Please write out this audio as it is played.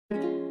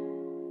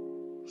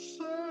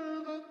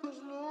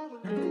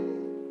like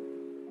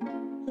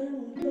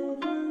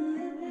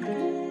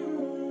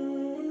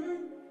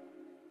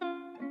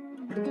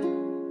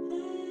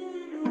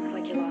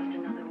you lost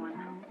another one.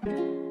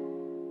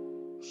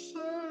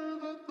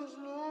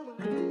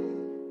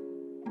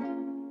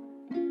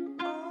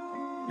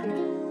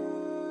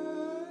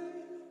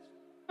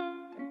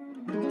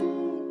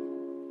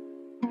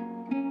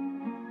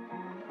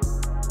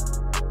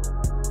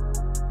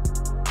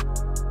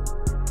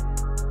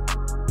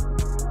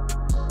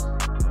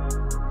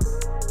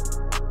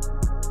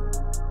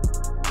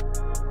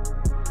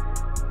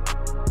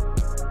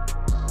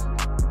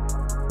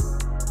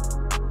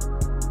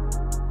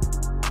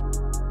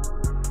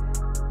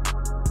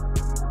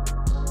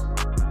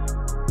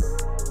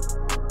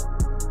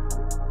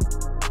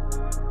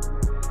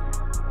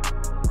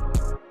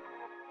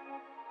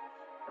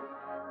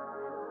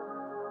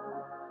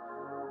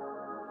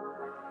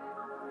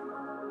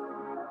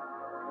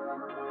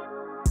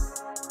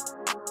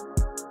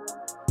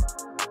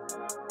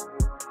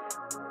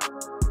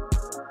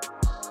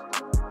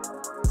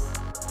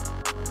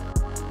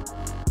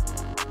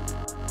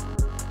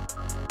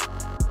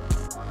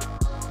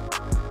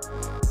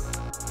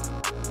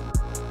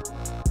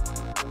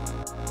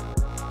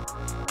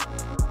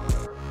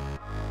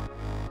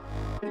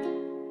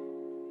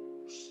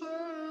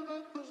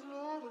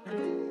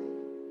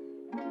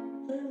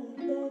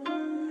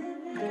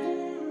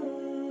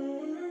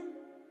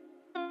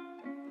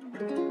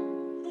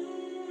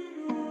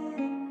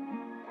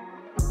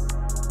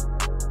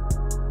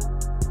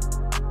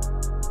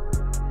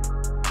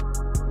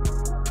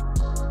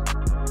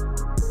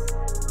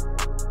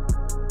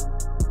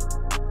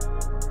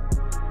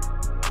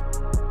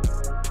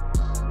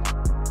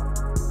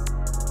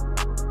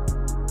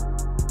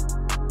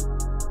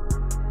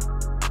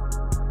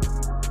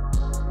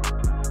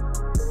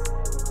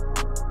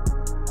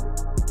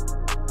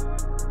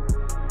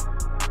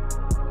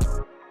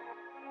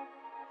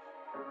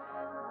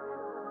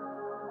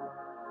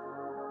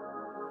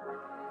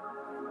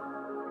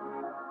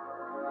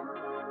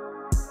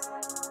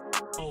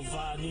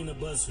 Nina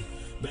Buster.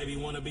 Baby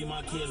wanna be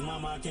my kid's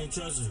mama, I can't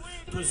trust her.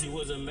 Pussy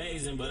was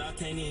amazing, but I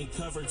can't even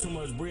cover too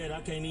much bread,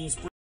 I can't even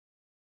spread.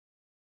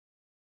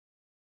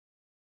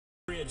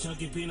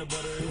 Chunky peanut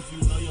butter, if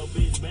you know your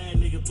bitch bad,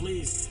 nigga,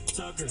 please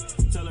tuck her.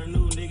 Tell her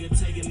new nigga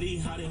take a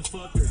knee, I didn't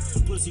fuck her.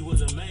 Pussy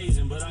was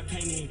amazing, but I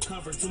can't even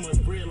cover too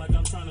much bread like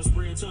I'm trying to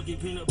spread chunky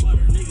peanut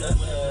butter,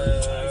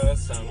 nigga.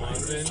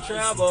 Someone's in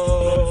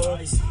trouble.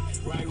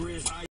 Right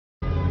wrist,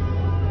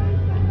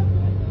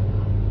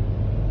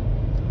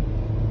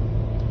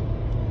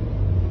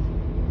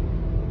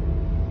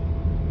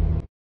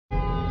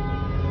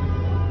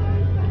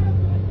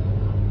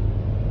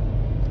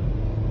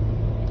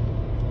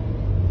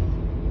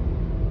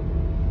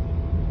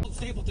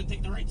 able to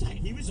take the right side.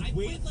 He was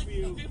waiting like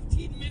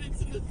 15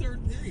 minutes in the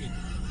third period.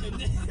 And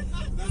then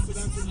that's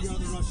when you got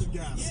the Russian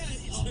gas.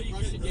 Yeah, so you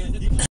Russian gas.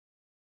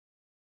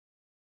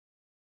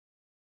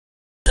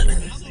 I'm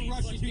a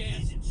Russian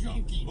gas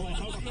junkie. Oh,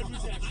 how good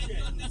was that shit?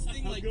 I've done this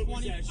thing like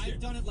 20. I've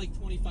done it like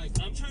 25 times.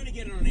 I'm trying to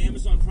get it on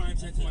Amazon Prime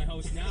sent to my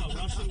house now.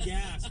 Russian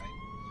gas.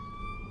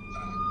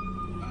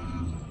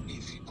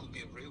 If it could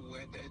be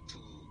reworded to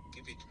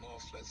give it more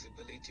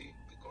flexibility,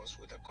 because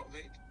with the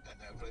COVID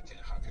and everything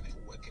happening,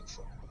 working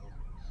from home,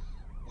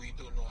 we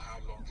don't know how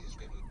long it's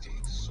going to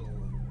take. So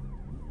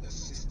the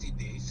 60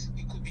 days,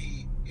 it could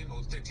be,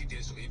 30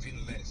 days or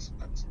even less.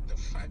 But the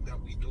fact that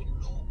we don't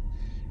know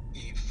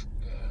if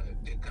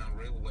they can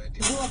reword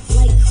it. Walk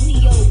like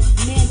Cleo,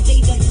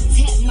 mandate them,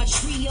 tap my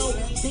trio,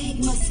 bag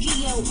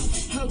mosquito.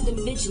 Heard the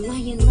bitch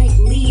lying like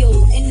Leo.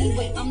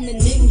 Anyway, I'm the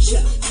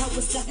ninja,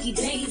 Kawasaki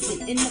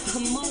blazing in the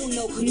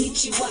kimono.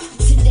 Konnichiwa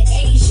to the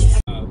Asian.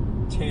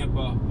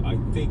 Tampa, I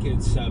think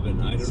it's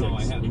 7. I don't know.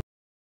 I haven't.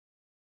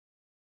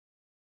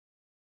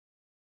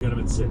 Got him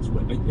at 6,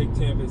 but I picked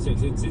Tampa at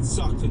 6. It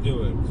sucked to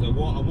do it because I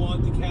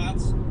want the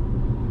Cats,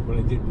 but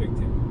I did pick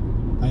Tampa.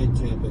 I had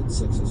Tampa at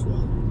 6 as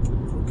well.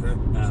 Okay,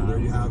 so there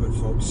you have it,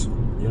 folks.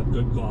 Yep,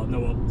 good call. No,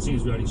 well, it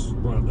seems we already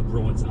brought up the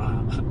Bruins.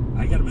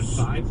 I got them at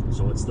 5,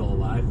 so it's still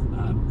alive.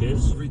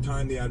 Biz. Every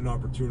time they had an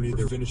opportunity,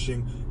 they're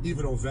finishing.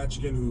 Even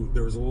Ovechkin, who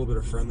there was a little bit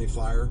of friendly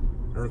fire.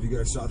 I don't know if you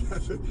guys saw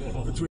that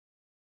between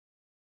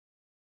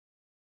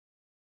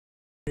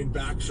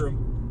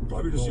Backstrom,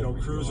 probably just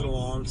cruising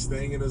along,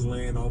 staying in his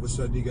lane. All of a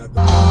sudden, you got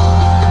the.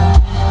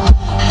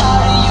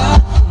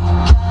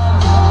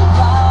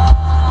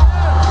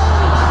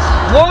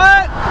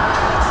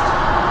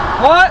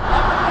 What?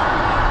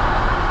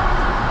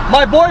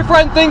 My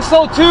boyfriend thinks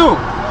so too.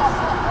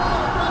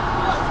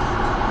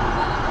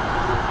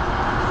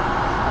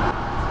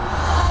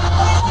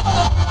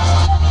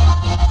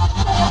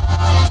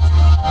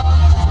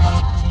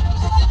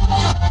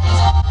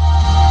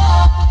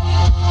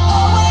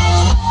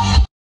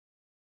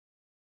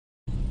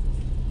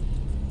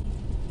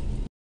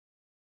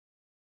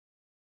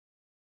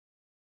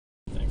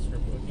 Thanks for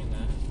booking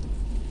that.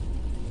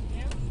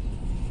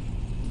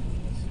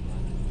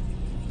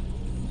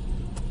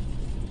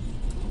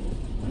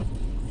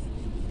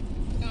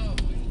 Oh.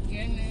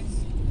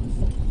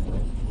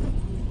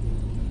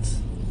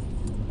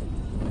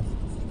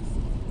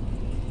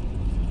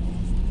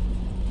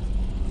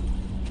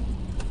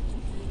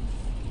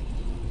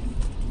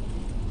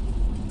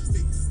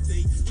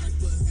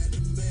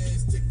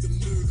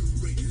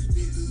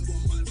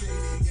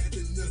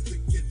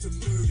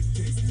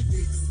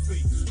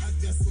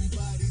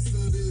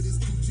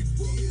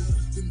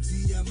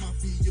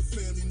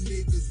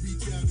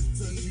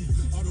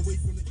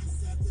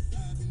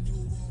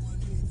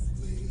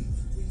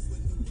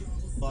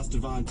 lost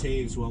Devon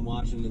Taves, who I'm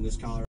watching in this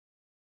Colorado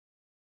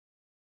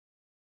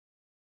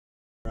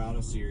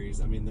series.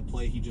 I mean, the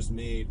play he just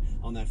made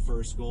on that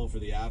first goal for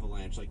the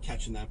Avalanche, like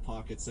catching that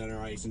puck at center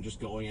ice and just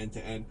going end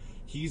to end,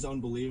 he's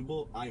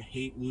unbelievable. I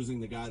hate losing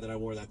the guy that I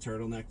wore that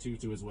turtleneck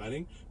to his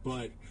wedding,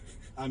 but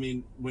I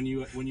mean, when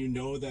you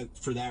know that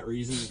for that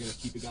reason you're going to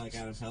keep a guy like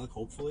Adam Pelech,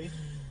 hopefully.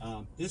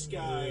 This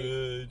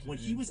guy, when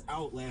he was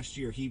out last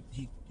year, he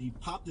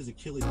popped his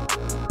Achilles.